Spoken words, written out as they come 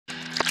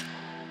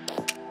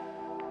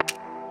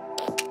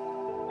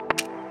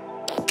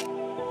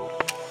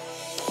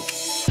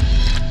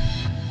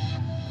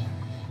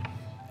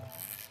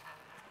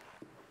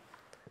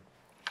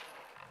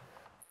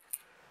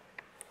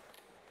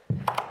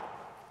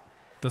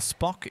The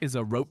Spock is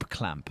a rope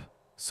clamp,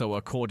 so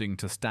according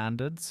to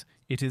standards,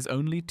 it is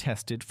only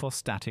tested for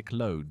static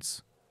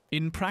loads.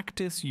 In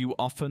practice, you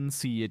often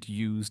see it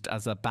used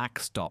as a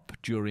backstop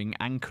during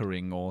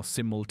anchoring or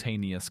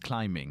simultaneous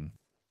climbing.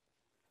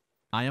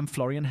 I am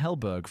Florian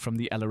Hellberg from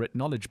the Ellerit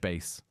Knowledge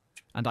Base,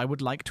 and I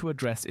would like to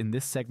address in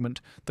this segment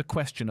the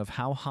question of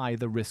how high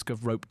the risk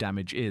of rope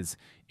damage is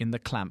in the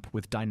clamp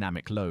with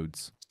dynamic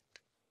loads.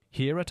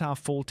 Here at our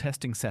full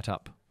testing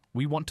setup,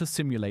 we want to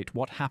simulate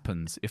what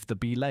happens if the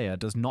belayer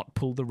does not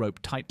pull the rope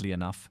tightly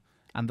enough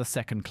and the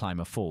second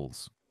climber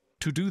falls.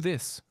 To do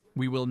this,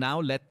 we will now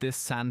let this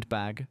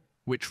sandbag,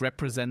 which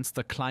represents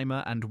the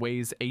climber and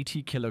weighs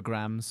 80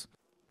 kilograms,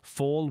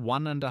 fall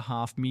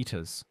 1.5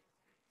 meters,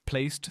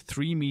 placed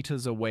 3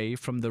 meters away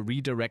from the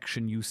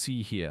redirection you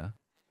see here,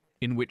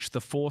 in which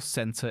the force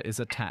sensor is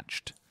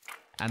attached,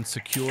 and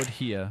secured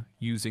here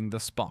using the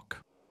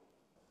Spock.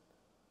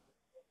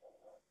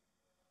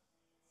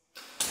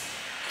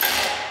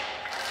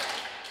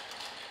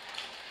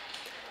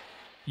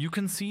 You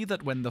can see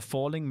that when the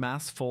falling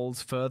mass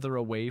falls further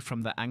away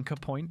from the anchor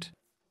point,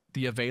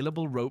 the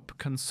available rope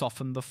can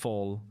soften the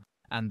fall,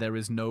 and there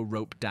is no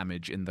rope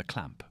damage in the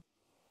clamp.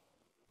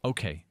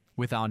 Okay,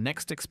 with our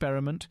next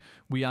experiment,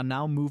 we are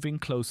now moving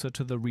closer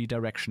to the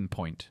redirection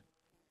point.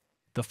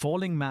 The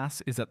falling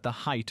mass is at the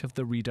height of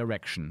the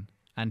redirection,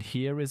 and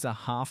here is a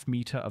 0.5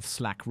 meter of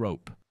slack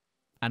rope,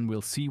 and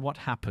we'll see what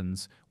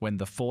happens when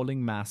the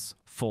falling mass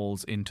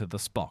falls into the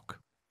Spock.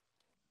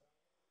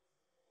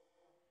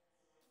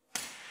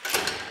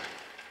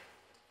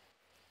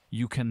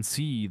 You can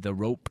see the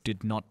rope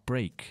did not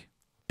break,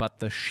 but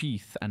the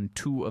sheath and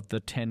 2 of the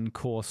 10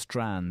 core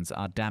strands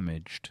are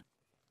damaged.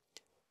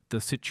 The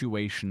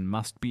situation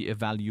must be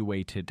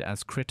evaluated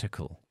as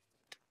critical.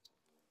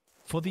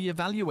 For the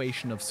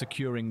evaluation of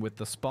securing with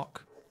the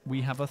Spock,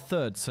 we have a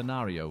third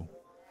scenario.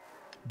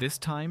 This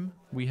time,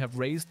 we have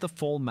raised the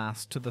fall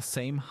mass to the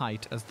same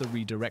height as the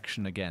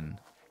redirection again,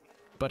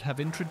 but have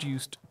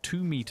introduced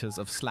 2 meters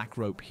of slack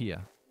rope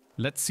here.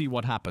 Let's see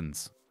what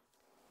happens.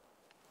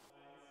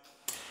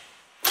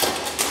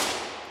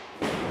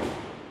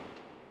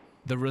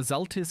 The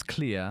result is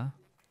clear.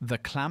 The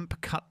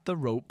clamp cut the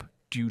rope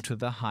due to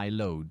the high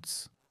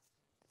loads.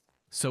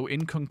 So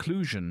in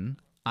conclusion,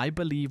 I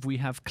believe we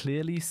have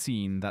clearly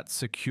seen that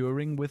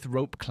securing with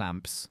rope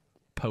clamps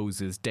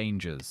poses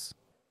dangers.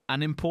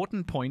 An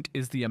important point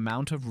is the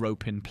amount of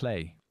rope in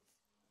play.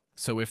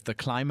 So if the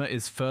climber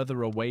is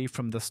further away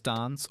from the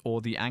stance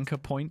or the anchor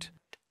point,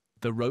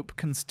 the rope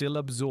can still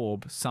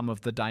absorb some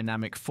of the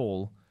dynamic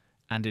fall,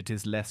 and it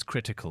is less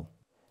critical.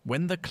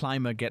 When the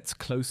climber gets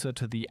closer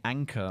to the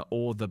anchor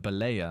or the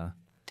belayer,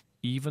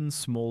 even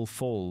small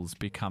falls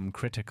become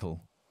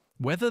critical.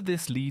 Whether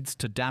this leads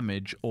to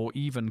damage or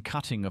even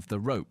cutting of the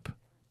rope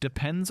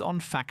depends on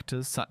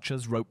factors such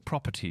as rope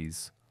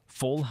properties,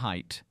 fall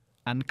height,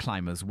 and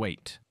climber's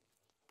weight.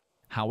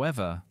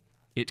 However,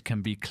 it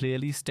can be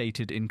clearly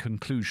stated in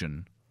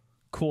conclusion,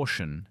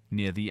 caution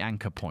near the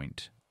anchor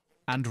point.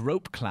 And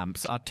rope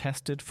clamps are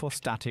tested for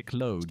static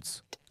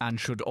loads and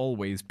should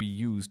always be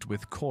used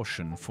with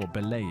caution for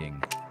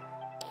belaying.